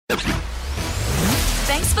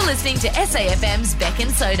Thanks for listening to SAFM's Beck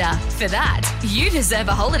and Soda. For that, you deserve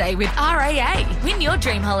a holiday with RAA. Win your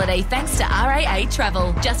dream holiday thanks to RAA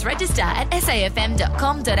Travel. Just register at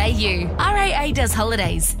safm.com.au. RAA does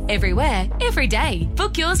holidays everywhere, every day.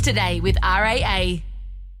 Book yours today with RAA.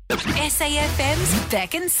 SAFM's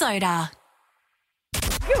Beck and Soda.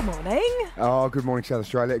 Good morning. Oh, good morning, South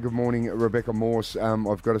Australia. Good morning, Rebecca Morse.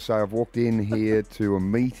 I've got to say, I've walked in here to a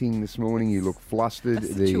meeting this morning. You look flustered.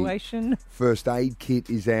 Situation. The first aid kit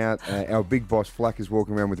is out. Our big boss, Flack, is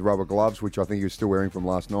walking around with rubber gloves, which I think he was still wearing from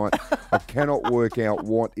last night. I cannot work out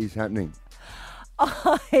what is happening.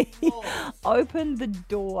 I opened the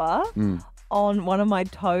door on one of my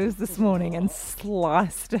toes this morning and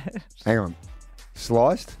sliced it. Hang on.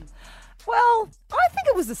 Sliced? Well, I think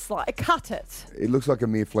it was I cut it. It looks like a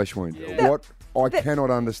mere flesh wound. What I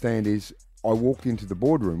cannot understand is I walked into the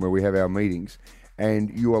boardroom where we have our meetings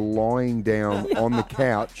and you are lying down on the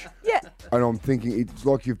couch. Yeah. And I'm thinking it's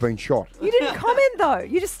like you've been shot. You didn't comment though.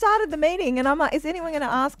 You just started the meeting and I'm like, is anyone going to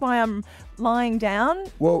ask why I'm lying down?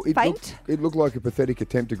 Well, faint? It looked like a pathetic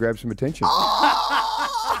attempt to grab some attention.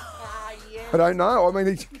 I don't know. I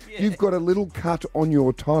mean, you've got a little cut on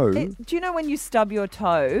your toe. Do you know when you stub your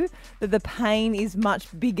toe that the pain is much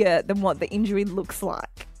bigger than what the injury looks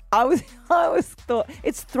like? I was thought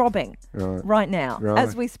it's throbbing right now. Right.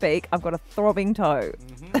 As we speak, I've got a throbbing toe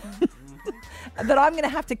that I'm going to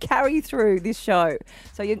have to carry through this show.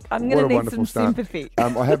 So I'm going to need some sympathy. I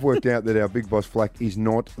have worked out that our big boss Flack is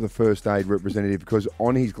not the first aid representative because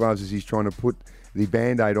on his gloves as he's trying to put the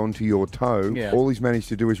Band-Aid onto your toe, all he's managed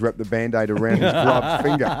to do is wrap the Band-Aid around his gloved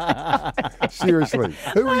finger. Seriously.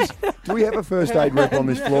 Do we have a first aid rep on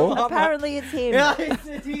this floor? Apparently it's him. Yeah,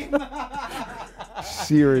 it's him.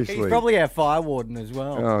 Seriously. He's probably our fire warden as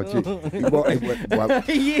well. Oh, gee.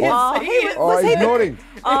 He is. He's nodding.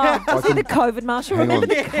 Was he the COVID marshal? Hang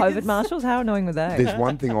Remember on. the COVID marshals? How annoying were they? There's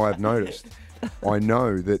one thing I have noticed. I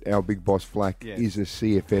know that our big boss Flack is a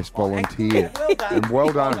CFS volunteer. Well done. And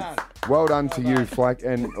well done. Well done to you, Flack,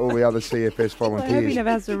 and all the other CFS I hope he volunteers. never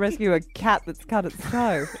has to rescue a cat that's cut its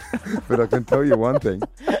toe. But I can tell you one thing.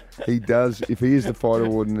 He does, if he is the fighter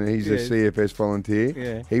warden and he's a CFS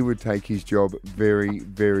volunteer, he would take his job very,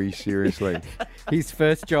 very seriously. His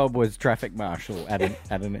first job was traffic marshal at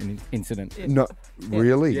an incident. No,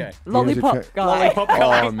 really? Yeah. Lollipop guy.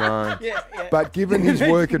 Oh, no. But given his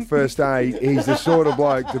work at First Aid, he's the sort of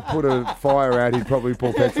bloke to put a fire out, he'd probably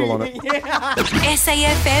pour petrol on it.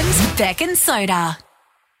 SAFM's Beck and Soda.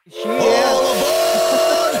 All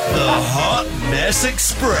aboard the Hot Mess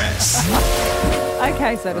Express.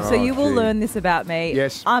 Okay, so you will learn this about me.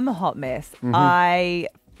 Yes. I'm a hot mess. I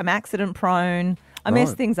am accident prone. I mess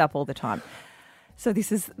Right. things up all the time. So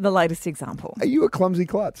this is the latest example. Are you a clumsy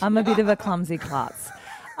klutz? I'm a bit of a clumsy klutz.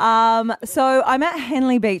 So I'm at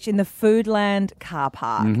Henley Beach in the Foodland car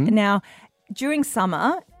park. Now, during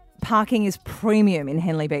summer, parking is premium in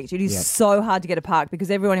Henley Beach. It is so hard to get a park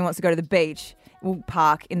because everyone who wants to go to the beach will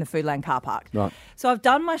park in the Foodland car park. Right. So I've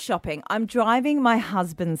done my shopping. I'm driving my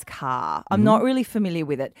husband's car. I'm not really familiar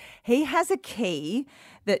with it. He has a key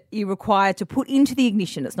that you require to put into the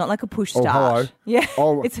ignition. It's not like a push start. hello. Yeah.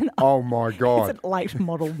 Oh, it's an oh my God. It's a late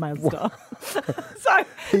model Mazda. So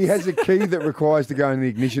He has a key that requires to go in the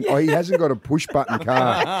ignition. Oh, he hasn't got a push-button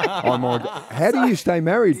car. Oh, my God. How do you stay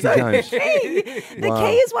married to James? the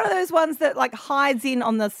key is one of those ones that like hides in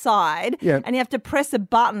on the side and you have to press a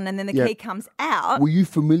button and then the key comes out. Were you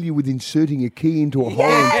familiar with inserting a key into a hole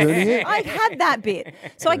and turning it? I had that bit.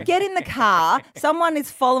 So I get in the car, someone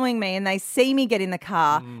is following me and they see me get in the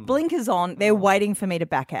car, blinkers on, they're waiting for me to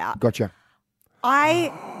back out. Gotcha.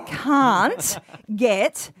 I can't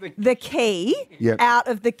get the key out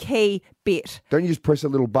of the key bit. Don't you just press a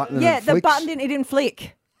little button and it The flicks? button didn't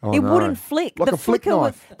flick. Oh, it no. wouldn't flick. Like the a flick flicker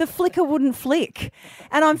knife. the flicker wouldn't flick.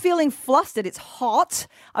 And I'm feeling flustered. It's hot.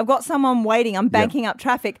 I've got someone waiting. I'm banking up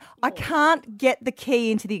traffic. I can't get the key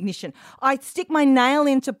into the ignition. I stick my nail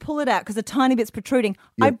in to pull it out because a tiny bit's protruding.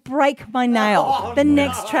 I break my nail. The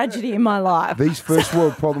next tragedy in my life. These first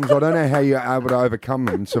world problems, I don't know how you're able to overcome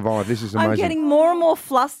them and survive. This is amazing. I'm getting more and more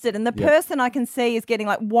flustered, and the person I can see is getting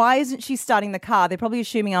like, why isn't she starting the car? They're probably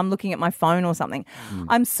assuming I'm looking at my phone or something.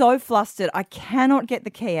 I'm so flustered. I cannot get the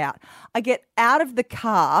key out. I get out of the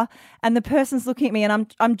car and the person's looking at me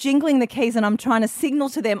and I'm jingling the keys and I'm trying to signal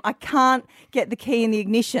to them I can't get the key in the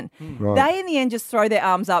ignition. Right. They in the end just throw their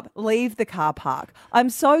arms up, leave the car park. I'm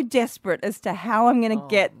so desperate as to how I'm going to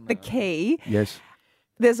get the key. Yes.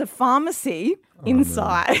 There's a pharmacy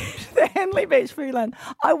inside the Henley Beach Foodland.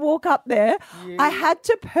 I walk up there. I had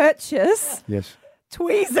to purchase Yes.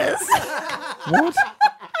 tweezers. What?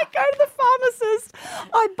 I go to the pharmacist.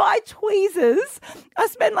 I buy tweezers. I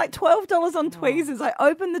spend like $12 on tweezers. I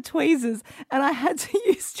open the tweezers and I had to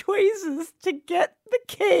use tweezers to get the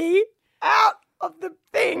key out of the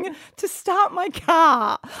thing to start my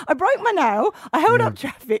car. I broke my nail. I held up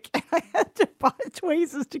traffic and I had to buy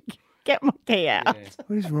tweezers to get my key out.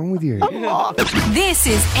 What is wrong with you? I'm lost. This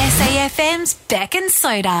is SAFM's Beck and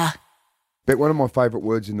Soda. But one of my favourite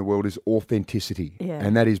words in the world is authenticity,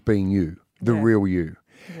 and that is being you, the real you.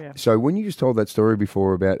 Yeah. So when you just told that story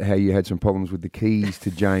before about how you had some problems with the keys to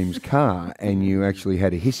James' car and you actually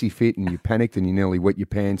had a hissy fit and you panicked and you nearly wet your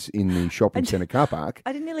pants in the shopping centre car park.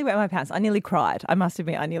 I didn't nearly wet my pants. I nearly cried. I must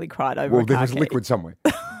admit, I nearly cried over Well, a there car was key. liquid somewhere.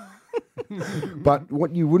 But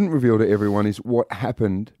what you wouldn't reveal to everyone is what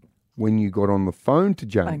happened when you got on the phone to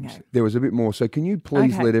James. Okay. There was a bit more. So can you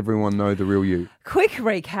please let everyone know the real you? Quick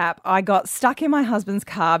recap. I got stuck in my husband's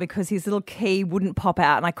car because his little key wouldn't pop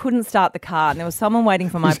out and I couldn't start the car and there was someone waiting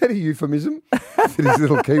for my... Is that a euphemism? That his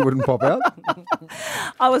little key wouldn't pop out?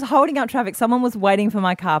 I was holding up traffic. Someone was waiting for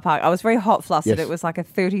my car park. I was very hot flustered. Yes. It was like a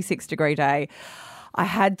 36-degree day. I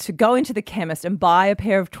had to go into the chemist and buy a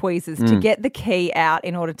pair of tweezers to get the key out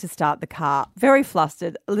in order to start the car. Very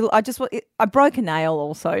flustered. I broke a nail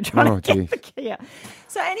also trying to get the key out.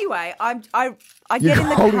 So anyway, I You're get in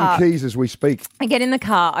the holding car. keys as we speak. I get in the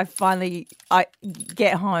car. I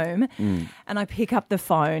get home and I pick up the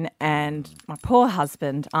phone and my poor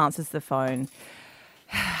husband answers the phone.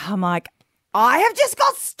 I'm like, I have just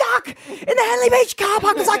got stuck in the Henley Beach car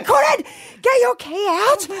park because I couldn't get your key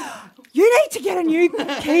out. You need to get a new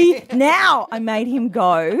key now. I made him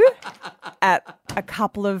go at a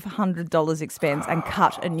couple of $100 expense and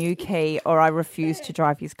cut a new key or I refuse to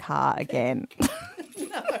drive his car again.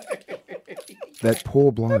 That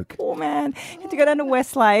poor bloke. Poor man. He had to go down to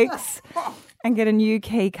West Lakes and get a new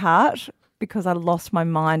key cut because I lost my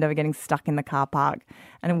mind over getting stuck in the car park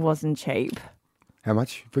and it wasn't cheap. How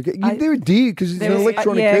much? They're a dear because it's an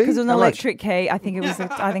electronic key. Yeah, because it was an How much? electric key. I think it was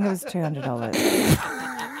 $200.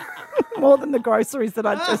 More than the groceries that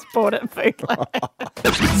I just bought at Foodland.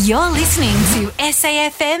 You're listening to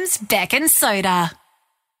SAFM's Beck and Soda.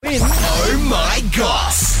 Oh my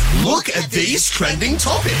gosh! Look at these trending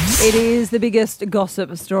topics. It is the biggest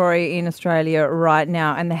gossip story in Australia right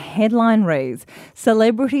now, and the headline reads,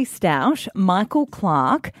 Celebrity Stout, Michael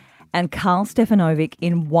Clark and Karl Stefanovic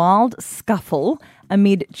in wild scuffle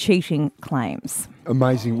amid cheating claims.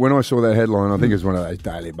 Amazing. When I saw that headline, I think it was one of those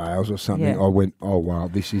Daily Mails or something, Yeah. I went, oh, wow,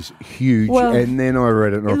 this is huge. Well, and then I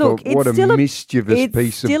read it and I Look, thought, what a mischievous piece of clickbait.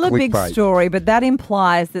 It's still a big story, but that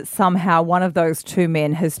implies that somehow one of those two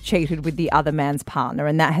men has cheated with the other man's partner,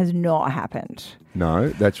 and that has not happened. No,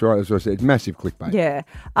 that's right. As I said, massive clickbait. Yeah.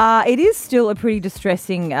 It is still a pretty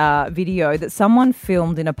distressing video that someone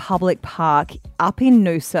filmed in a public park up in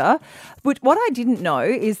Noosa. But what I didn't know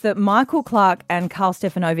is that Michael Clark and Karl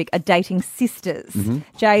Stefanovic are dating sisters,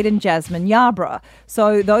 Jade and Jasmine Yarbrough.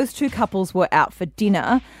 So those two couples were out for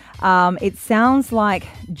dinner. It sounds like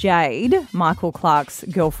Jade, Michael Clark's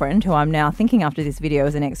girlfriend, who I'm now thinking after this video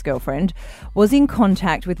is an ex-girlfriend, was in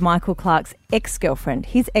contact with Michael Clark's ex-girlfriend.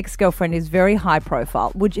 His ex-girlfriend is very high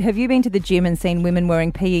profile. Have you been to the gym and seen women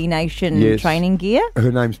wearing PE Nation training gear?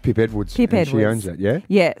 Her name's Pip Edwards. Pip Edwards. She owns that, yeah?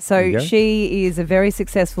 Yeah, so she is a very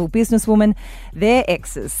successful businesswoman. They're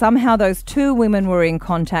exes. Somehow those two women were in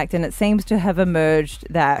contact and it seems to have emerged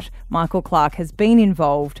that Michael Clark has been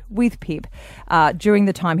involved with Pip during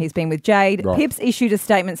the time he's been with Jade. Right. Pip's issued a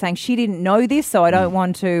statement saying she didn't know this, so I don't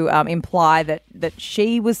want to imply that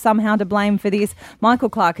she was somehow to blame for this. Michael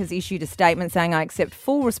Clark has issued a statement saying, I accept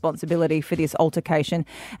full responsibility for this altercation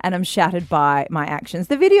and I'm shattered by my actions.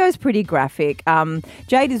 The video is pretty graphic.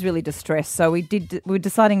 Jade is really distressed, so we're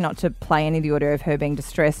deciding not to play any of the audio of her being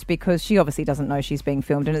distressed because she obviously doesn't know she's being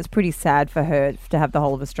filmed, and it's pretty sad for her to have the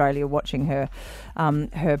whole of Australia watching her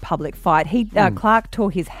public fight. Clark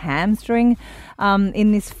tore his hamstring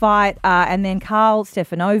in this fight, and then Karl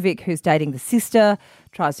Stefanovic, who's dating the sister,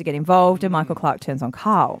 tries to get involved, and Michael Clark turns on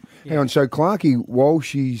Karl. Hang on, so Clarkie, while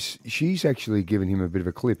she's actually given him a bit of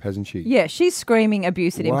a clip, hasn't she? Yeah, she's screaming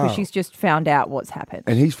abuse at him because Wow. she's just found out what's happened.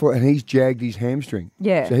 And he's jagged his hamstring.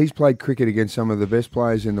 Yeah. So he's played cricket against some of the best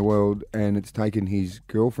players in the world, and it's taken his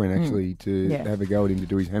girlfriend actually to have a go at him to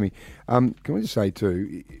do his hammy. Can I just say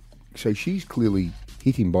too? So she's clearly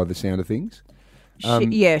hit him by the sound of things.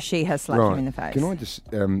 She has slapped him in the face. Can I just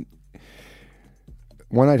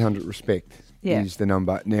 1-800-RESPECT? is the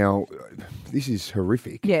number. Now, this is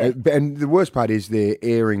horrific. Yeah. And the worst part is they're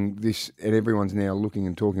airing this and everyone's now looking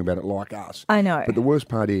and talking about it like us. I know. But the worst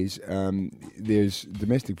part is there's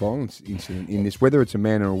domestic violence incident in this, whether it's a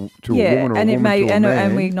man or a woman or and a woman to a man.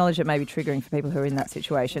 and we acknowledge it may be triggering for people who are in that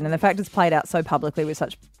situation. And the fact it's played out so publicly with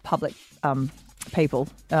such public people,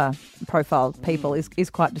 profile people, is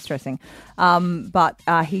quite distressing. But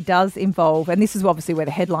he does involve, and this is obviously where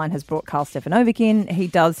the headline has brought Karl Stefanovic in, he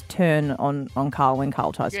does turn on Karl when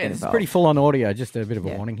Karl tries to get It's involved. pretty full-on audio, just a bit of a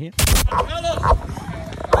warning here. Carla, I'm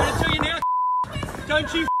going to tell you now,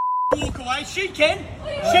 don't you walk away. She can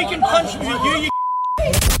punch me with you.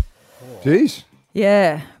 Jeez.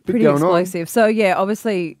 Yeah, pretty going on. explosive. So, yeah,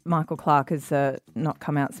 obviously Michael Clark has not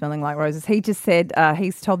come out smelling like roses. He just said,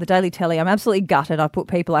 he's told the Daily Telly, I'm absolutely gutted. I put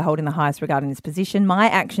people I hold in the highest regard in this position. My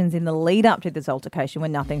actions in the lead up to this altercation were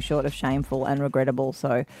nothing short of shameful and regrettable.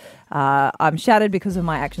 So I'm shattered because of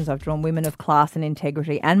my actions. I've drawn women of class and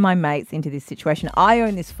integrity and my mates into this situation. I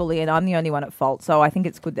own this fully and I'm the only one at fault. So I think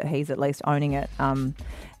it's good that he's at least owning it.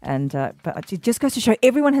 But it just goes to show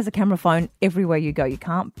everyone has a camera phone everywhere you go. You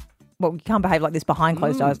can't behave like this behind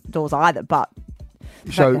closed doors either, but...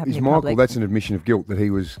 So is Michael, that's an admission of guilt that he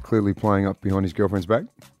was clearly playing up behind his girlfriend's back?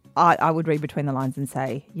 I would read between the lines and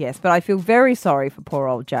say yes, but I feel very sorry for poor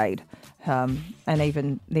old Jade and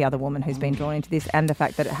even the other woman who's been drawn into this and the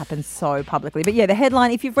fact that it happens so publicly. But yeah, the headline,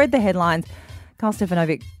 if you've read the headlines, Karl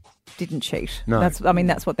Stefanovic didn't cheat. No. That's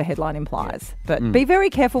what the headline implies. But be very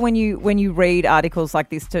careful when you read articles like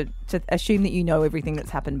this to assume that you know everything that's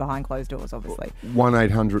happened behind closed doors, obviously.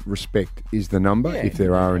 1-800-RESPECT is the number if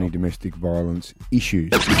there are any domestic violence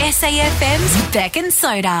issues. SAFM's Beck and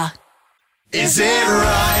Soda. Is it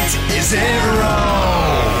right? Is it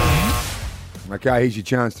wrong? Okay, here's your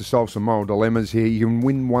chance to solve some moral dilemmas here. You can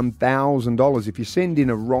win $1,000 if you send in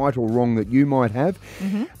a right or wrong that you might have.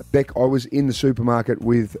 Mm-hmm. Beck, I was in the supermarket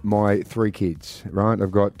with my 3 kids, right?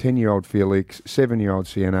 I've got 10-year-old Felix, 7-year-old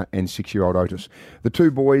Sienna, and 6-year-old Otis. The 2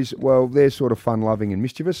 boys, well, they're sort of fun-loving and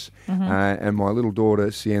mischievous. Mm-hmm. And my little daughter,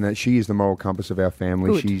 Sienna, she is the moral compass of our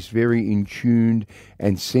family. Good. She's very in tuned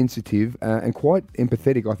and sensitive and quite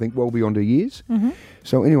empathetic, I think, well beyond her years. Mm-hmm.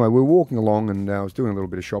 So anyway, we're walking along and I was doing a little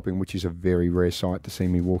bit of shopping, which is a very rare sight to see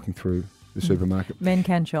me walking through the supermarket. Men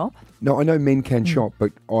can shop? No, I know men can shop,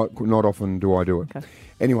 but not often do I do it. Okay.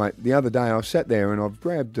 Anyway, the other day I sat there and I've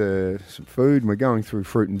grabbed some food and we're going through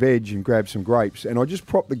fruit and veg and grabbed some grapes and I just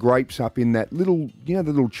propped the grapes up in that little, the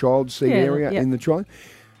little child seat area in the trolley.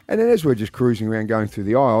 And then as we're just cruising around going through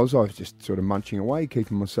the aisles, I was just sort of munching away,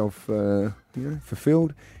 keeping myself,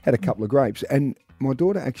 fulfilled. Had a couple of grapes and my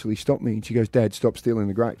daughter actually stopped me and she goes, "Dad, stop stealing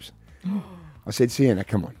the grapes." I said, "Sienna,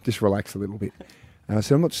 come on, just relax a little bit." And I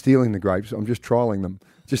said, "I'm not stealing the grapes, I'm just trialling them,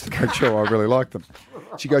 just to make sure I really like them."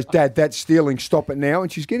 She goes, "Dad, that's stealing, stop it now."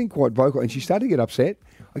 And she's getting quite vocal and she started to get upset.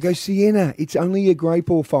 I go, "Sienna, it's only a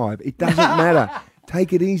grape or 5. It doesn't matter.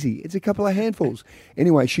 Take it easy. It's a couple of handfuls."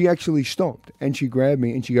 Anyway, she actually stopped and she grabbed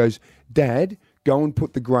me and she goes, "Dad, go and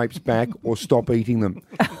put the grapes back or stop eating them."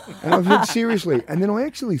 And I said, "Seriously?" And then I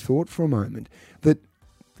actually thought for a moment that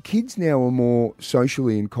kids now are more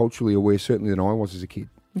socially and culturally aware, certainly, than I was as a kid.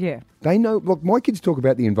 Yeah. They know, look, my kids talk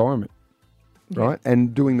about the environment, right,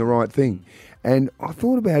 and doing the right thing. And I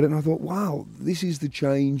thought about it and I thought, wow, this is the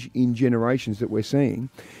change in generations that we're seeing.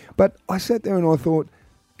 But I sat there and I thought,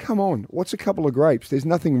 come on, what's a couple of grapes? There's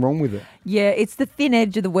nothing wrong with it. Yeah, it's the thin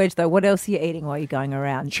edge of the wedge, though. What else are you eating while you're going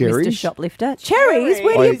around, Cherries? Mr. Shoplifter? Cherries?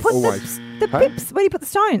 Where do you put the Hey? pips? Where do you put the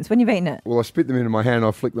stones when you've eaten it? Well, I spit them into my hand and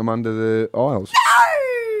I flick them under the aisles.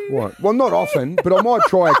 What? Well, not often, but I might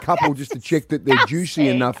try a couple just to check that they're juicy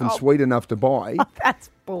enough and sweet enough to buy. That's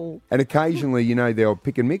bull. And occasionally, they'll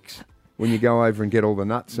pick and mix when you go over and get all the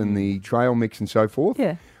nuts and the trail mix and so forth.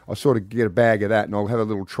 Yeah. I sort of get a bag of that and I'll have a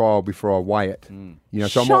little trial before I weigh it.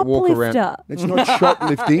 So I might walk around. Shoplifter. It's not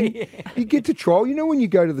shoplifting. You get to trial. When you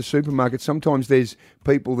go to the supermarket, sometimes there's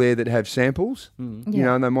people there that have samples, and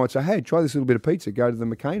they might say, "Hey, try this little bit of pizza. Go to the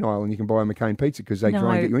McCain aisle and you can buy a McCain pizza," because they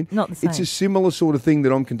try and get you in. Not the same. It's a similar sort of thing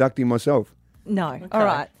that I'm conducting myself. No. Okay. All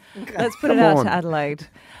right. Let's put it out to Adelaide.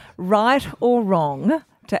 Right or wrong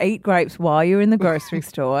to eat grapes while you're in the grocery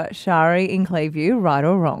store? Shari in Clearview, right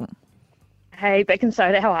or wrong? Hey, Beck and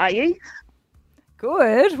Soda, how are you?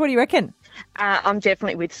 Good. What do you reckon? I'm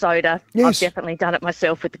definitely with soda. Yes. I've definitely done it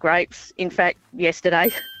myself with the grapes. In fact,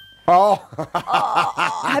 yesterday. Oh,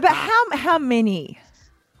 But how many?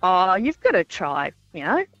 Oh, you've got to try,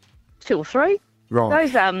 2 or 3.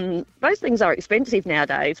 right. Those things are expensive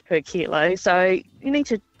nowadays per kilo, so you need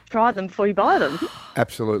to try them before you buy them.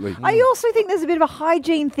 Absolutely. I also think there's a bit of a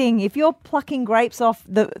hygiene thing. If you're plucking grapes off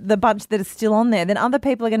the bunch that are still on there, then other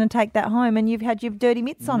people are going to take that home and you've had your dirty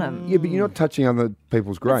mitts on them. Yeah, but you're not touching other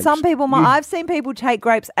people's grapes. Some people I've seen people take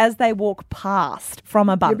grapes as they walk past from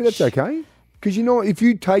a bunch. Yeah, but that's okay. Because, if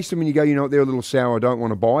you taste them and you go, they're a little sour, I don't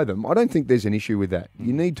want to buy them, I don't think there's an issue with that.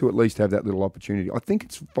 You need to at least have that little opportunity. I think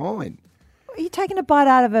it's fine. Are you taking a bite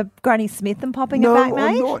out of a Granny Smith and popping it back, mate?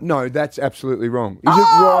 I'm not. No, that's absolutely wrong. Is it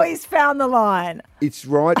Oh, right? he's found the line. It's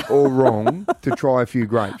right or wrong to try a few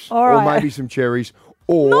grapes. All or right. maybe some cherries.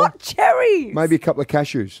 Or Not cherries. maybe a couple of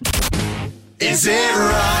cashews. Is it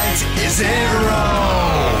right? Is it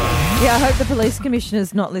wrong? Yeah, I hope the police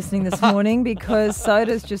commissioner's not listening this morning because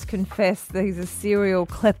Soda's just confessed that he's a serial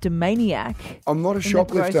kleptomaniac. I'm not a in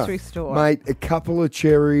shoplifter. the grocery store. Mate, a couple of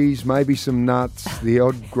cherries, maybe some nuts, the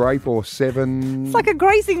odd grape or 7. It's like a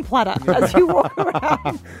grazing platter as you walk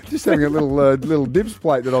around. Just having a little dips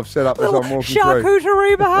plate that I've set up as I'm walking through.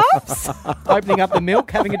 Charcuterie, perhaps? Opening up the milk,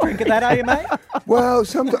 having a drink of that, are you, mate? Well,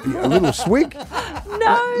 sometimes a little swig.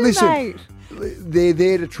 No, Listen, mate. they're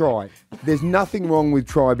there to try. There's nothing wrong with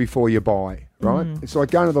try before you buy, right? It's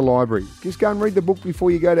like going to the library. Just go and read the book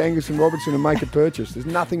before you go to Angus and Robertson and make a purchase. There's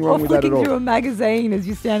nothing wrong Or with that at flicking all. through a magazine as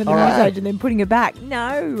you stand in the All right. newsagent and then putting it back.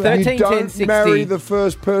 No. 13, You don't 10, 60. marry the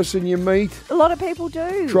first person you meet. A lot of people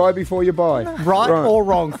do. Try before you buy. Right or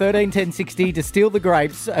wrong, 13, 10, 60 to steal the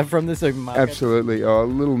grapes from the supermarket. Absolutely. Oh,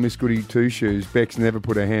 little Miss Goody Two Shoes. Beck's never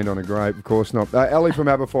put her hand on a grape. Of course not. Ellie from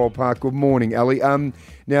Aberfoyle Park. Good morning, Ellie.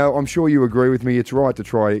 Now, I'm sure you agree with me. It's right to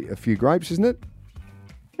try a few grapes, isn't it?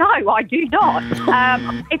 No, I do not. It's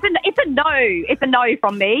a no. It's a no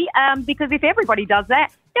from me because if everybody does that,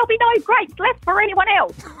 there'll be no grapes left for anyone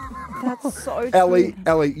else. That's so true.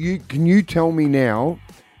 Ellie, can you tell me now,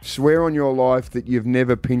 swear on your life that you've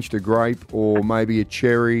never pinched a grape or maybe a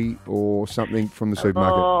cherry or something from the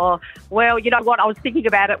supermarket? Oh, well, you know what? I was thinking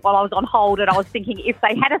about it while I was on hold, and I was thinking if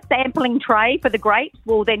they had a sampling tray for the grapes,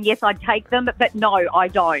 well, then yes, I'd take them. But no, I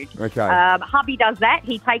don't. Okay. Hubby does that.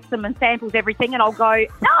 He takes them and samples everything, and I'll go,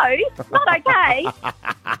 no, not okay.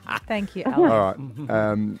 Thank you, Alan. All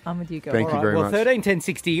right. I'm with you, girl. Thank you very Well, much. 13, 10,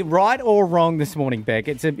 60, right or wrong this morning, Beck?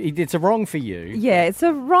 It's a wrong for you. Yeah, it's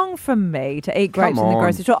a wrong for me to eat grapes in the on.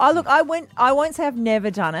 grocery store. I won't say I've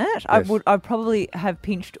never done it. Yes. I probably have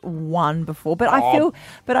pinched one before, but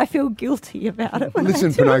I feel guilty about it. when I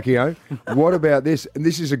Listen, do it. Pinocchio, what about this? And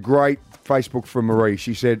this is a great Facebook from Marie.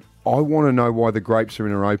 She said, I want to know why the grapes are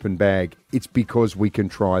in an open bag. It's because we can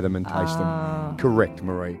try them and taste them. Correct,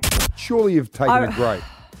 Marie. Surely you've taken a grape.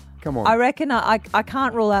 Come on. I reckon I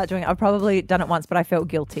can't rule out doing it. I've probably done it once, but I felt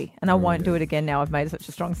guilty, and I won't do it again now. I've made such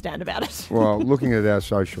a strong stand about it. Well, looking at our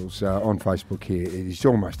socials on Facebook here, it is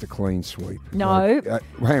almost a clean sweep. No.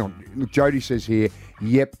 Hang on. Look, Jody says here,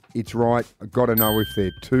 yep, it's right. I've got to know if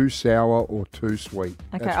they're too sour or too sweet.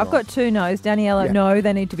 Okay, That's I've right. got 2 no's. Daniela, Yeah. no,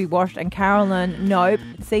 they need to be washed. And Carolyn, nope.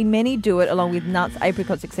 Seen many do it along with nuts,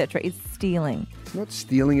 apricots, etc. It's stealing. It's not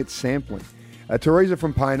stealing, it's sampling. Teresa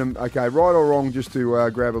from Paynham, okay, right or wrong just to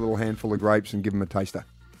grab a little handful of grapes and give them a taster?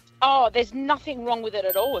 Oh, there's nothing wrong with it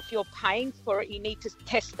at all. If you're paying for it, you need to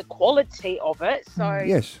test the quality of it. So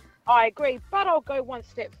Yes. I agree, but I'll go one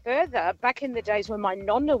step further. Back in the days when my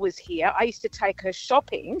nonna was here, I used to take her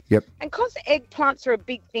shopping. Yep. And because eggplants are a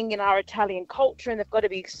big thing in our Italian culture and they've got to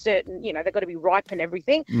be certain, they've got to be ripe and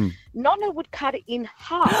everything, nonna would cut it in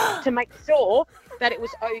half to make sure that it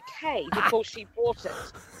was okay before she bought it.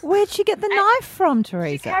 Where'd she get the knife from, She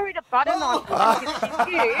Teresa? carried a butter knife because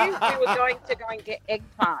she knew we were going to go and get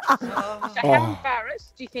eggplants. So how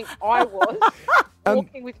embarrassed do you think I was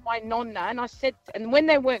walking with my nonna? And I said, and when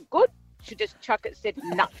they weren't good, she just chuck it, said,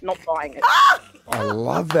 nah, not buying it. I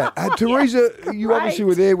love that. Teresa, you obviously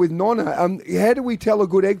were there with Nonna. How do we tell a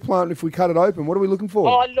good eggplant if we cut it open? What are we looking for?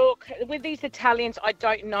 Oh, look, with these Italians, I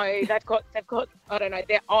don't know. They've got, I don't know,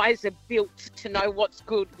 their eyes are built to know what's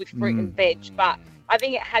good with fruit and veg. But I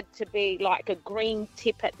think it had to be like a green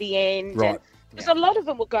tip at the end. Right. Because a lot of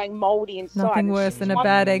them were going mouldy inside. Nothing and worse she than a was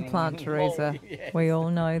bad wondering- eggplant, Teresa. We all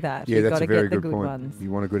know that. Yeah, You've that's got a to very get the good good point. ones.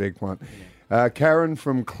 You want a good eggplant. Karen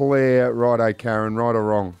from Clare. Righto, Karen. Right or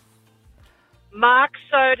wrong? Mark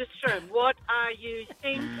Soderstrom, what are you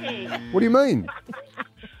thinking? What do you mean?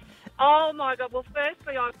 Oh, my God. Well,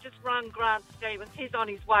 firstly, I've just run Grant Stevens. He's on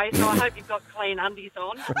his way, so I hope you've got clean undies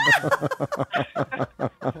on.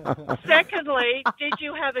 Secondly, did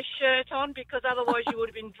you have a shirt on? Because otherwise you would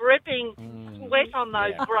have been dripping sweat on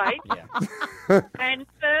those grapes. Yeah. And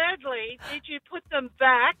thirdly, did you put them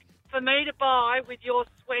back for me to buy with your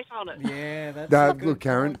sweat on it? Yeah, that's a good Look,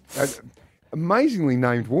 Karen, Amazingly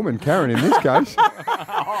named woman, Karen, in this case.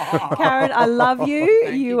 Karen, I love you.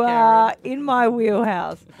 You are in my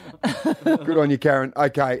wheelhouse. Good on you, Karen.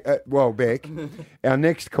 Okay, well, Beck, our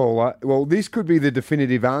next caller, well, this could be the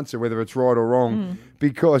definitive answer, whether it's right or wrong,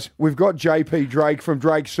 because we've got JP Drake from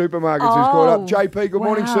Drake Supermarkets who's called up. JP, good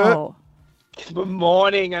morning, sir. Good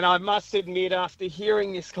morning, and I must admit, after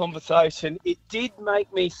hearing this conversation, it did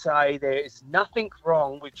make me say there is nothing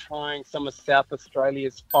wrong with trying some of South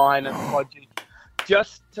Australia's finest produce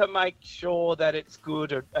just to make sure that it's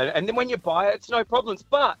good. And then when you buy it, it's no problems.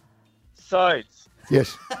 But, Sods.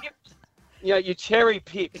 Yes. You know, your cherry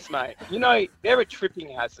pips, mate, you know, they're a tripping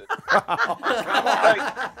hazard.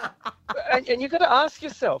 And you've got to ask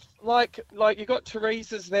yourself, like you got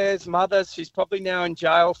Teresa's there's mother, she's probably now in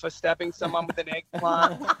jail for stabbing someone with an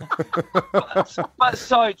eggplant. but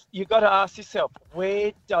so you've got to ask yourself,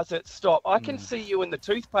 where does it stop? I can see you in the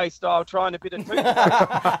toothpaste aisle trying a bit of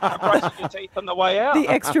toothpaste, brushing your teeth on the way out. The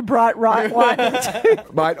extra bright white.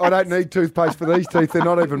 Mate, I don't need toothpaste for these teeth. They're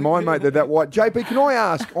not even mine, mate. They're that white. JP, can I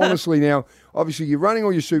ask, honestly now, obviously you're running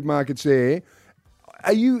all your supermarkets there.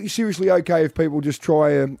 Are you seriously okay if people just try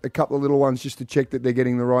a couple of little ones just to check that they're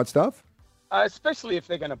getting the right stuff? Especially if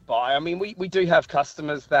they're going to buy. I mean, we do have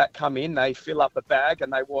customers that come in, they fill up a bag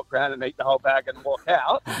and they walk around and eat the whole bag and walk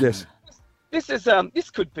out. Yes. This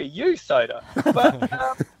could be you, Soda.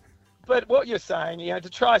 But what you're saying, you know, to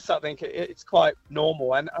try something, it's quite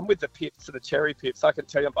normal. And with the pips, the cherry pips, I can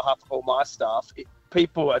tell you on behalf of all my staff,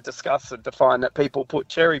 people are disgusted to find that people put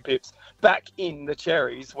cherry pips back in the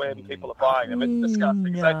cherries when people are buying them. It's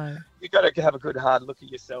disgusting. No. So you've got to have a good hard look at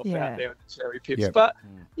yourself out there with the cherry pips. Yep. But,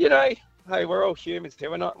 you know, hey, we're all humans here.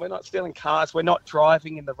 We're not stealing cars. We're not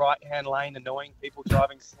driving in the right-hand lane, annoying people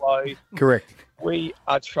driving slow. Correct. We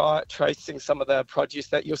are tracing some of the produce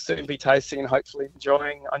that you'll soon be tasting and hopefully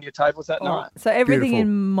enjoying on your tables at night. So everything Beautiful.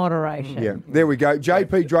 in moderation. Yeah, there we go.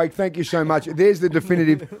 JP Drake, thank you so much. There's the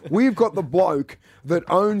definitive. We've got the bloke that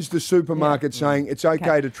owns the supermarket saying it's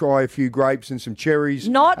okay to try a few grapes and some cherries.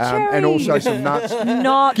 Not cherries. And also some nuts.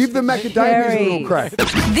 Not Give the macadamias a little crack.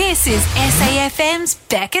 This is SAFM's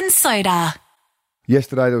Beck and Soda.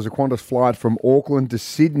 Yesterday, there was a Qantas flight from Auckland to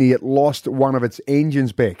Sydney. It lost one of its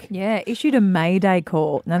engines, Beck. Yeah, issued a Mayday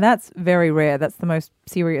call. Now, that's very rare. That's the most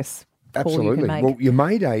serious call you can make. Well, your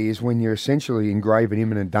Mayday is when you're essentially in grave and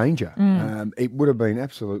imminent danger. It would have been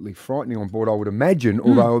absolutely frightening on board, I would imagine,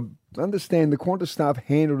 although I understand the Qantas staff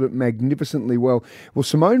handled it magnificently well. Well,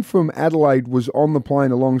 Simone from Adelaide was on the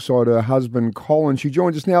plane alongside her husband, Colin. She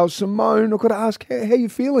joins us now. Simone, I've got to ask, how are you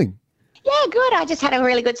feeling? Yeah, good. I just had a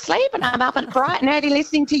really good sleep and I'm up and bright and early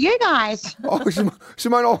listening to you guys. Oh,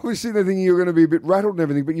 Simone, obviously they're thinking you're going to be a bit rattled and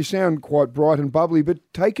everything, but you sound quite bright and bubbly. But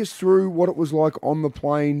take us through what it was like on the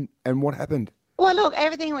plane and what happened. Well, look,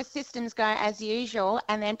 everything was systems go as usual.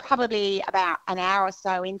 And then probably about an hour or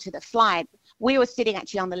so into the flight, we were sitting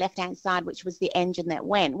actually on the left-hand side, which was the engine that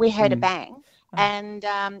went. We heard a bang. And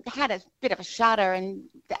had a bit of a shudder, and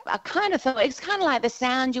I kind of thought it's kind of like the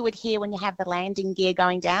sound you would hear when you have the landing gear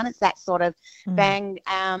going down. It's that sort of bang.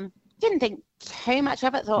 Didn't think too much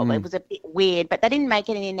of it. Thought it was a bit weird, but they didn't make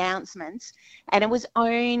any announcements. And it was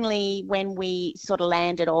only when we sort of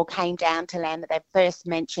landed or came down to land that they first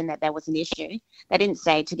mentioned that there was an issue. They didn't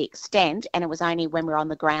say to the extent, and it was only when we were on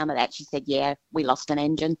the ground that they actually said, yeah, we lost an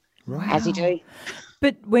engine, as you do.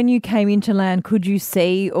 But when you came into land, could you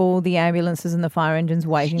see all the ambulances and the fire engines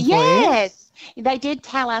waiting for you? Yes. They did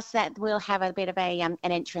tell us that we'll have a bit of an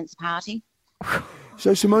entrance party.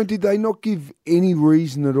 So, Simone, did they not give any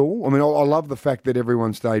reason at all? I mean, I love the fact that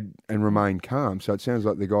everyone stayed and remained calm. So it sounds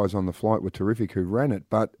like the guys on the flight were terrific who ran it.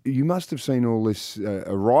 But you must have seen all this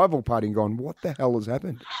arrival party and gone, what the hell has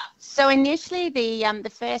happened? So initially,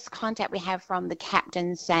 the first contact we have from the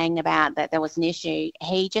captain saying about that there was an issue,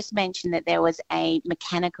 he just mentioned that there was a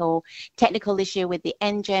technical issue with the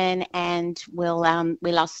engine, and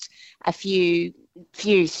we lost a few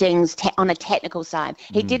things on a technical side.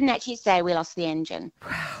 He didn't actually say we lost the engine.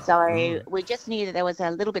 So we just knew that there was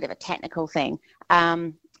a little bit of a technical thing.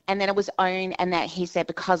 And then it was owned, and that he said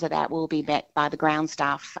because of that we'll be met by the ground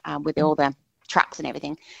staff with all the trucks and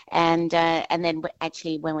everything. And then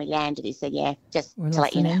actually when we landed, he said, yeah, just to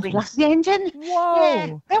let you know, we lost the engine. Whoa.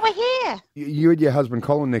 Yeah, but we're here. You had your husband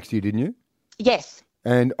Colin next to you, didn't you? Yes.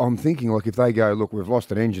 And I'm thinking, like, if they go, look, we've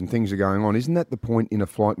lost an engine, things are going on, isn't that the point in a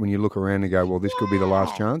flight when you look around and go, well, this could be the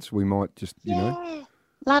last chance? We might just, you know.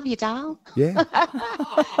 Love you, doll. Yeah.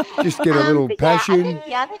 Just get a little passion. I think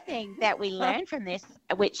the other thing that we learned from this,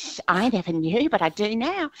 which I never knew, but I do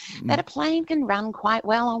now, that a plane can run quite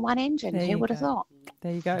well on one engine. Who would have thought?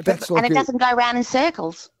 There you go. That's and it doesn't go around in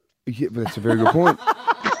circles. Yeah, that's a very good point.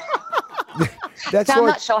 That's So I'm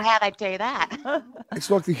like not sure how they do that. it's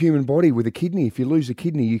like the human body with a kidney. If you lose a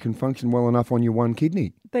kidney, you can function well enough on your one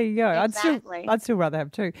kidney. There you go. Exactly. I'd still rather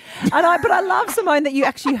have two. But I love, Simone, that you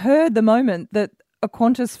actually heard the moment that a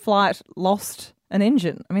Qantas flight lost an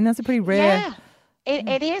engine. I mean, that's a pretty rare. Yeah.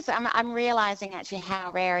 It is. I'm realising actually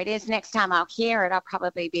how rare it is. Next time I'll hear it, I'll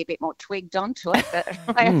probably be a bit more twigged onto it. But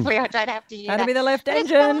hopefully I don't have to hear That'll that. be the left But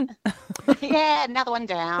it's engine. Yeah, another one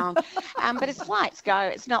down. But as flights go,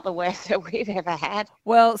 it's not the worst that we've ever had.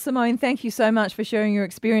 Well, Simone, thank you so much for sharing your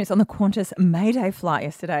experience on the Qantas Mayday flight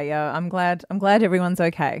yesterday. I'm glad everyone's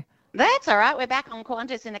okay. That's all right. We're back on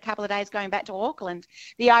Qantas in a couple of days going back to Auckland.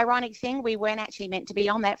 The ironic thing, we weren't actually meant to be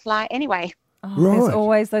on that flight anyway. Oh, There's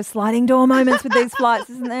always those sliding door moments with these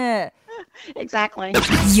flights, isn't there? Exactly.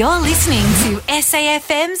 You're listening to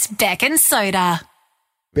SAFM's Beck and Soda.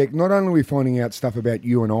 Beck, not only are we finding out stuff about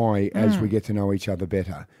you and I as we get to know each other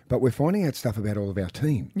better, but we're finding out stuff about all of our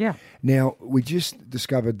team. Yeah. Now, we just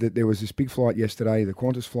discovered that there was this big flight yesterday, the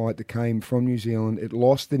Qantas flight that came from New Zealand. It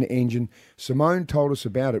lost an engine. Simone told us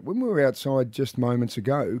about it. When we were outside just moments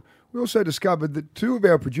ago, we also discovered that two of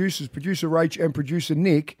our producers, producer Rach and producer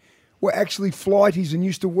Nick, were actually flighties and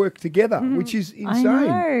used to work together, which is insane. I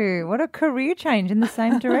know. What a career change in the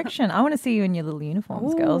same direction. I want to see you in your little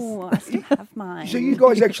uniforms, girls. I still have mine. So you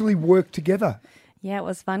guys actually work together? Yeah, it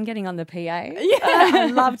was fun getting on the PA. Yeah, I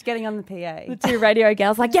loved getting on the PA. The two radio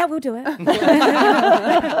gals like, yeah, we'll do it.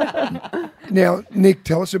 Now, Nick,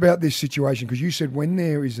 tell us about this situation, because you said when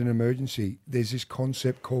there is an emergency, there's this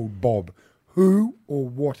concept called Bob. Who or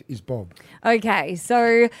what is Bob? Okay,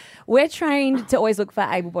 so we're trained to always look for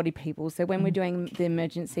able-bodied people. So when we're doing the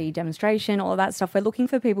emergency demonstration, all of that stuff, we're looking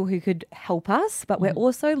for people who could help us, but we're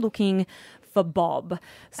also looking for Bob.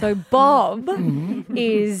 So Bob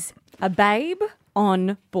is a babe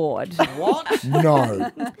on board. What?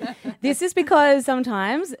 No. This is because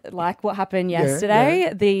sometimes, like what happened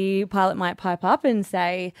yesterday, the pilot might pipe up and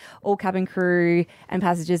say, all cabin crew and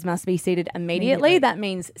passengers must be seated immediately. That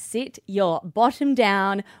means sit your bottom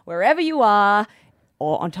down wherever you are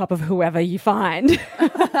or on top of whoever you find.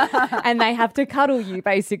 And they have to cuddle you,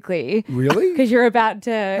 basically. Really? Because you're about to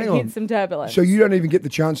Hang on. hit some turbulence. So you don't even get the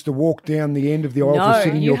chance to walk down the end of the aisle to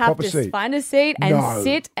sit in your proper you have to seat? find a seat and No.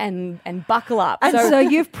 sit and buckle up. And so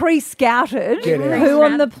you've pre-scouted Get out. who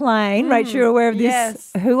on the plane, Rach, you're aware of this,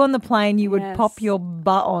 Yes. who on the plane you would Yes. pop your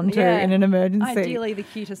butt onto Yeah. in an emergency. Ideally, the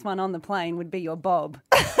cutest one on the plane would be your Bob.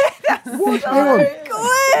 What? Hang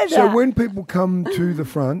on. So when people come to the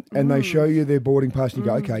front and they show you their boarding pass and you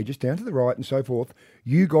go, okay, just down to the right and so forth,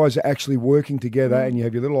 you guys are actually working together and you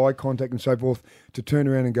have your little eye contact and so forth to turn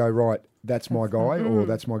around and go, right, that's my guy or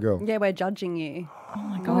that's my girl. Yeah, we're judging you.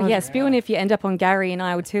 Oh, yeah, spewing if you end up on Gary and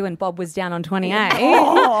aisle 2 and Bob was down on 28.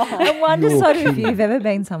 I wonder You're sort of if kidding. you've ever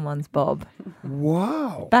been someone's Bob.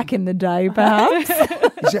 Wow. Back in the day, perhaps.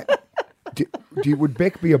 Is that, would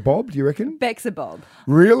Beck be a Bob, do you reckon? Beck's a Bob.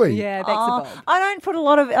 Really? Yeah, Beck's a Bob. I don't put a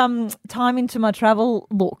lot of time into my travel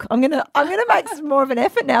look. I'm gonna make some more of an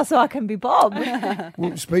effort now so I can be Bob.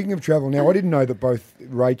 Well, speaking of travel, now I didn't know that both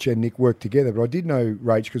Rach and Nick work together, but I did know,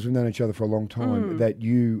 Rach, because we've known each other for a long time, that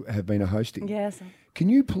you have been a hosting. Yes. Can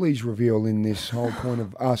you please reveal in this whole point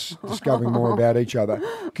of us discovering more about each other,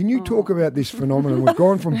 can you talk about this phenomenon? We've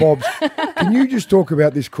gone from Bob's. Can you just talk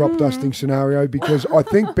about this crop dusting scenario? Because I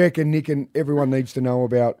think Beck and Nick and everyone needs to know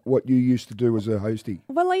about what you used to do as a hostie.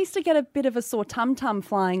 Well, I used to get a bit of a sore tum-tum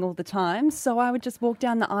flying all the time, so I would just walk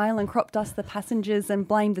down the aisle and crop dust the passengers and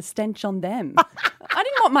blame the stench on them. I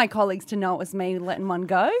didn't want my colleagues to know it was me letting one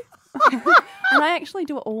go. And I actually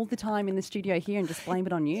do it all the time in the studio here and just blame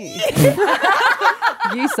it on you.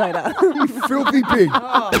 You, Soda. You filthy pig.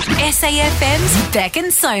 SAFM's Beck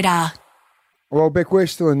and Soda. Well, Beck, we're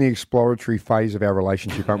still in the exploratory phase of our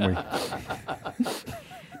relationship, aren't we?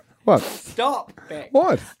 What? Stop, Beck.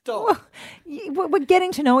 What? Stop. We're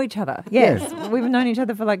getting to know each other. Yes, we've known each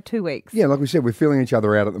other for like 2 weeks. Yeah, like we said, we're feeling each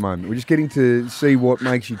other out at the moment. We're just getting to see what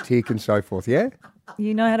makes you tick and so forth, yeah?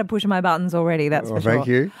 You know how to push my buttons already, that's for sure. Thank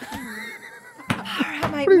you. All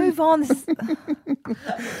right, mate, move on.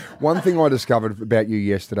 One thing I discovered about you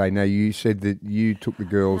yesterday, now you said that you took the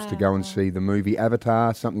girls to go and see the movie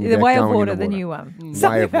Avatar, something The about Way of going Water, in the the water. new one. Way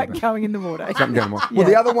Something of about Water. going in the water. Something going on. Well,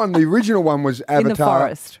 the other one, the original one was In the Avatar.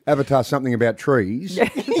 forest. Avatar, something about trees.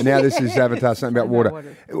 And now this is Avatar, something about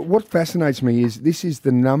water. What fascinates me is this is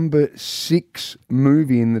the number 6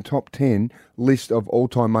 movie in the top 10 list of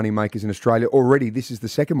all-time money makers in Australia. Already, this is the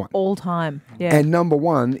second one. All time. Yeah. And number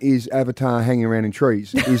 1 is Avatar hanging around in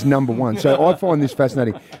trees, is number 1. So I find this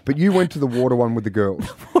fascinating. But you went to the water one with the girls.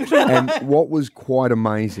 And what was quite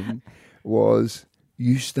amazing was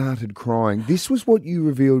you started crying. This was what you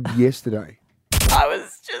revealed yesterday. I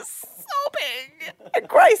was just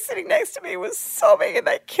Grace sitting next to me was sobbing and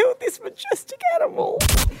they killed this majestic animal.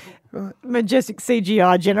 Majestic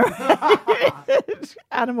CGI generated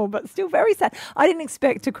animal, but still very sad. I didn't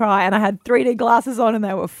expect to cry and I had 3D glasses on and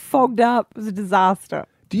they were fogged up. It was a disaster.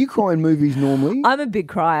 Do you cry in movies normally? I'm a big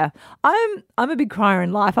crier. I'm a big crier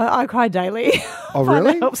in life. I cry daily. Oh,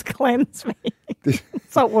 really? It helps cleanse me.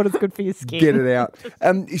 Salt water's good for your skin. Get it out.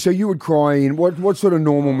 So you would cry in, what sort of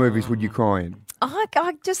normal movies would you cry in?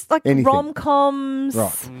 I just like Anything. rom-coms.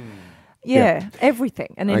 Right. Yeah,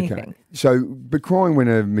 everything and anything. Okay. So, but crying when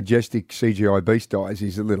a majestic CGI beast dies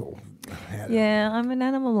is a little... Yeah, I'm an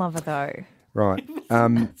animal lover though. Right. I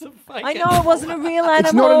know it wasn't a real animal.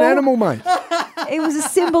 It's not an animal, mate. It was a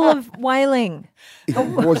symbol of whaling. It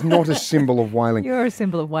was not a symbol of wailing. You're a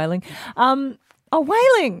symbol of whaling.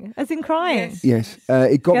 Whaling, as in crying. Yes.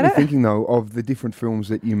 It got Get me it? thinking, though, of the different films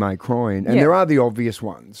that you may cry in. And there are the obvious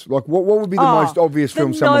ones. Like, what would be the most obvious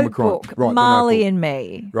film someone would cry in? Notebook, Right, Marley The Notebook.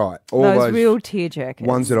 and Me. Right. All those real tearjerkers.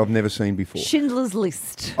 ones that I've never seen before. Schindler's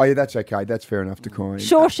List. Oh, yeah, that's okay. That's fair enough to cry in.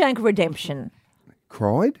 Shawshank Redemption.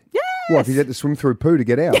 Cried? Yes. What, if you had to swim through poo to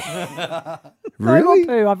get out? No Really?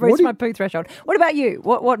 more poo. I've reached my poo threshold. What about you?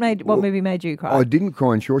 What movie made you cry? I didn't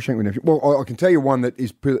cry in Shawshank Redemption. Well, I can tell you one that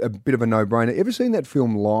is a bit of a no-brainer. Ever seen that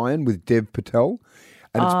film Lion with Dev Patel?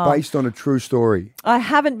 And it's based on a true story. I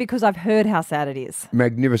haven't because I've heard how sad it is.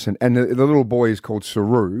 Magnificent. And the little boy is called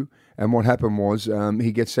Saru. And what happened was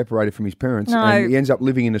he gets separated from his parents. No. And he ends up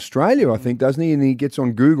living in Australia, I think, doesn't he? And he gets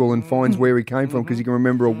on Google and finds where he came from because he can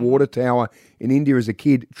remember a water tower in India as a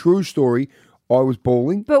kid. True story. I was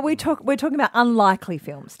bawling. But we're talking about unlikely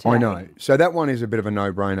films today. I know. So that one is a bit of a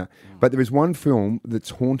no-brainer. But there is one film that's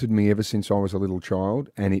haunted me ever since I was a little child,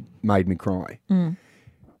 and it made me cry. Do you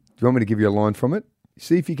want me to give you a line from it?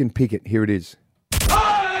 See if you can pick it. Here it is.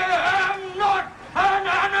 I am not an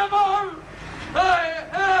animal. I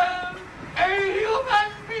am a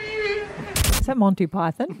human being. Is that Monty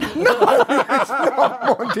Python? No, it's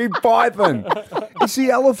not Monty Python. It's the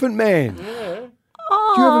Elephant Man.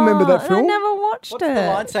 Oh, Do you ever remember that film? I never watched What's it. the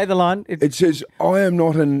line? Say the line. It says, I am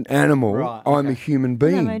not an animal, Right, I'm a human That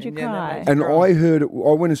being. made you cry. And I heard it,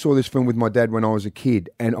 I went and saw this film with my dad when I was a kid,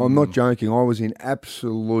 and I'm not joking, I was in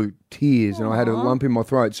absolute tears and I had a lump in my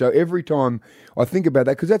throat. So every time I think about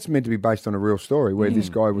that, because that's meant to be based on a real story where this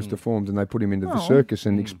guy was deformed and they put him into the circus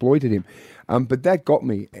and exploited him. But that got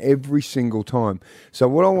me every single time. So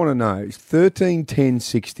what I want to know is 13 10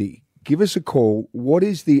 60. Give us a call. What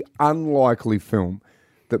is the unlikely film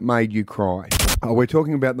that made you cry? Oh, we're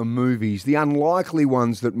talking about the movies, the unlikely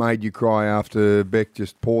ones that made you cry after Beck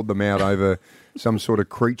just poured them out over some sort of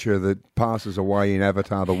creature that passes away in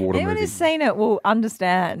Avatar, the water Anyone movie. who's seen it will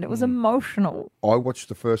understand. It was emotional. I watched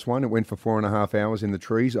the first one. It went for 4.5 hours in the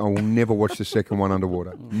trees. I will never watch the second one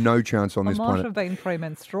underwater. No chance on I this might planet. have been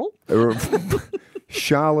premenstrual.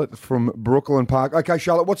 Charlotte from Brooklyn Park. Okay,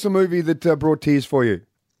 Charlotte, what's the movie that brought tears for you?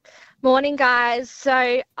 Morning, guys.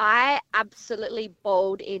 So I absolutely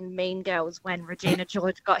bawled in Mean Girls when Regina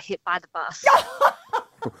George got hit by the bus.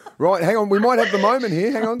 Right, hang on. We might have the moment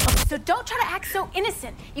here. Hang on. So don't try to act so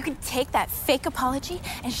innocent. You can take that fake apology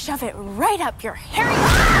and shove it right up your hairy.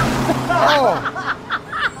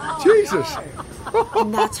 Oh, Jesus.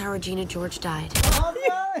 And that's how Regina George died.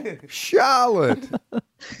 Charlotte.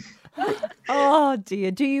 Oh, dear.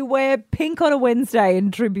 Do you wear pink on a Wednesday in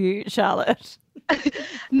tribute, Charlotte?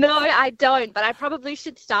 No, I don't, but I probably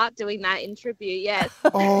should start doing that in tribute, yes.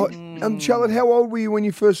 Oh, Charlotte, how old were you when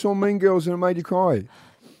you first saw Mean Girls and it made you cry?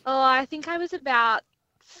 Oh, I think I was about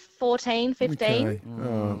 14, 15. Okay.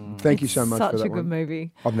 Thank you so much for that Such a one. good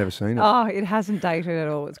movie. I've never seen it. Oh, it hasn't dated at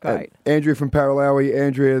all. It's great. Andrea from Paralawi.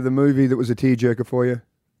 Andrea, the movie that was a tearjerker for you?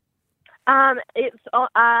 It's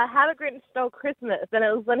How the Grinch Stole Christmas, and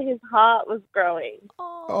it was when his heart was growing.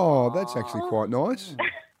 Oh, that's actually quite nice.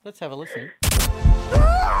 Let's have a listen.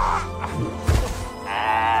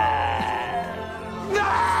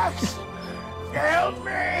 Nurse! Help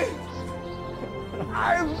me!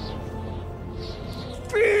 I'm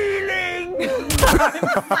feeling.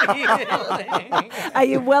 Are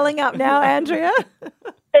you welling up now, Andrea?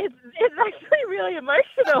 It's actually really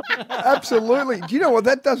emotional. Absolutely. Do you know what?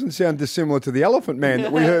 That doesn't sound dissimilar to the Elephant Man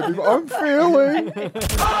that we heard before. I'm feeling.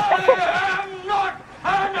 I am not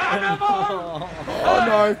an animal. Oh,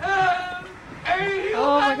 no.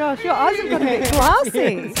 Oh my gosh, your eyes have got a bit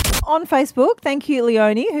glassy. On Facebook, thank you,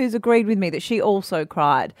 Leonie, who's agreed with me that she also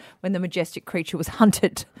cried when the majestic creature was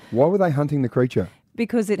hunted Why were they hunting the creature?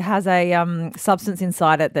 because it has a substance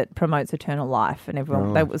inside it that promotes eternal life, and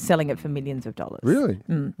everyone they Oh. were selling it for millions of dollars. Really?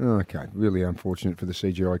 Okay. Really unfortunate for the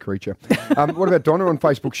CGI creature. What about Donna on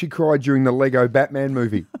Facebook? She cried during the Lego Batman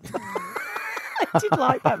movie. did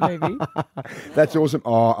like that movie. That's awesome.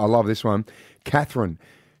 Oh, I love this one. Catherine,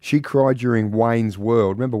 she cried during Wayne's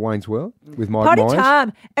World. Remember Wayne's World with Mike Party Myers?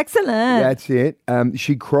 time. Excellent. That's it.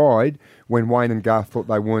 She cried when Wayne and Garth thought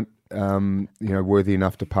they weren't, worthy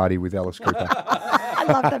enough to party with Alice Cooper. I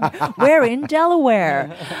love that. We're in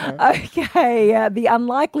Delaware. Okay, the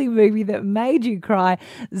unlikely movie that made you cry.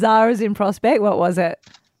 Zara's in Prospect. What was it?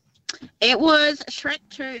 It was Shrek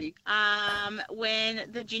 2, when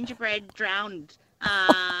the gingerbread drowned,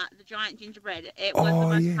 the giant gingerbread. It was the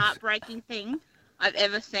most heartbreaking thing I've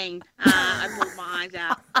ever seen. I pulled my eyes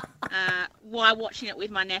out while watching it with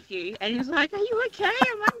my nephew, and he was like, "Are you okay?"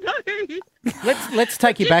 I'm like, "No." Let's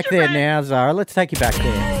take you back there now, Zara. Let's take you back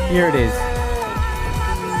there. Here it is.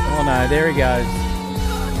 Oh no, there he goes.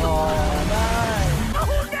 Oh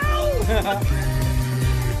no.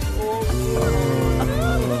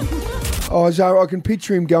 Oh, Zara, I can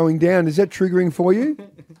picture him going down. Is that triggering for you?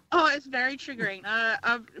 Oh, it's very triggering.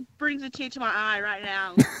 It brings a tear to my eye right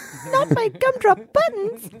now. Not my gumdrop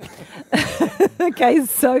buttons. Okay,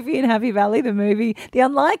 Sophie in Happy Valley, the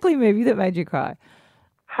unlikely movie that made you cry.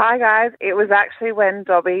 Hi, guys. It was actually when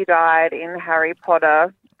Dobby died in Harry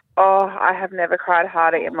Potter. Oh, I have never cried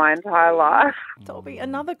harder in my entire life. Dobby,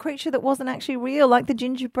 another creature that wasn't actually real, like the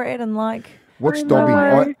gingerbread and like... What's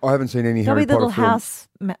Dobby? I haven't seen any Harry Potter Dobby, the little film.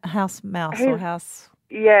 house mouse or house...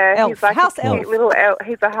 Yeah, elf. He's like house a cute elf. little elf.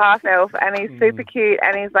 He's a half elf, and he's super cute,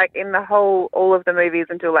 and he's like in all of the movies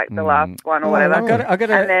until like the last one or whatever. I got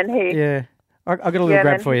and then he... Yeah. I got a little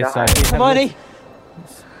grab for you, Sophie. Come on,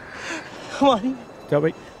 Come on.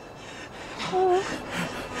 Dobby. Oh,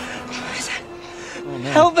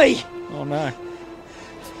 no. help me. Oh, no.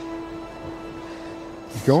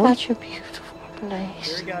 Go on. Such a beautiful place.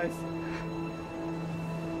 Here he goes.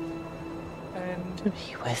 To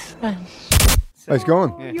be with me. Oh, he's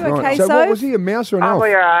gone. You okay, So Soph? what was he, a mouse or an elf? Oh,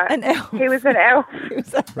 you're right. An elf. He was an elf.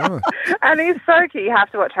 Right. And he's so cute. You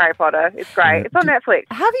have to watch Harry Potter. It's great. It's on Netflix.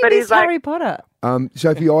 Have you But he's missed like- Harry Potter?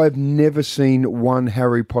 Sophie, I have never seen one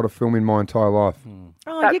Harry Potter film in my entire life.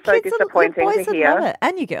 Oh, That's your so kids disappointing your to boys would hear. love it.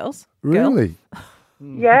 And your girls. Really?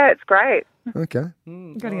 Yeah, it's great. Okay.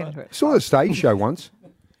 Got to get into it. Saw the stage show once.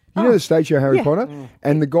 You know the stage show Harry Yeah. Potter?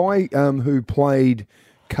 And the guy who played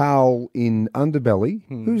Carl in Underbelly,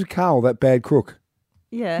 who's Carl, that bad crook?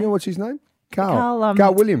 Yeah. You know what's his name? Carl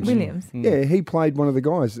Carl, Williams. Williams. Yeah, he played one of the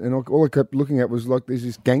guys. And all I kept looking at was like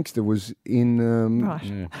this gangster was in...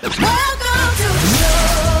 Right.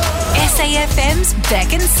 SAFM's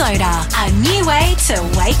Beck and Soda, a new way to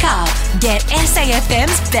wake up. Get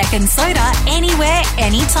SAFM's Beck and Soda anywhere,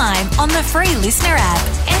 anytime on the free listener app.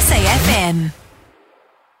 SAFM.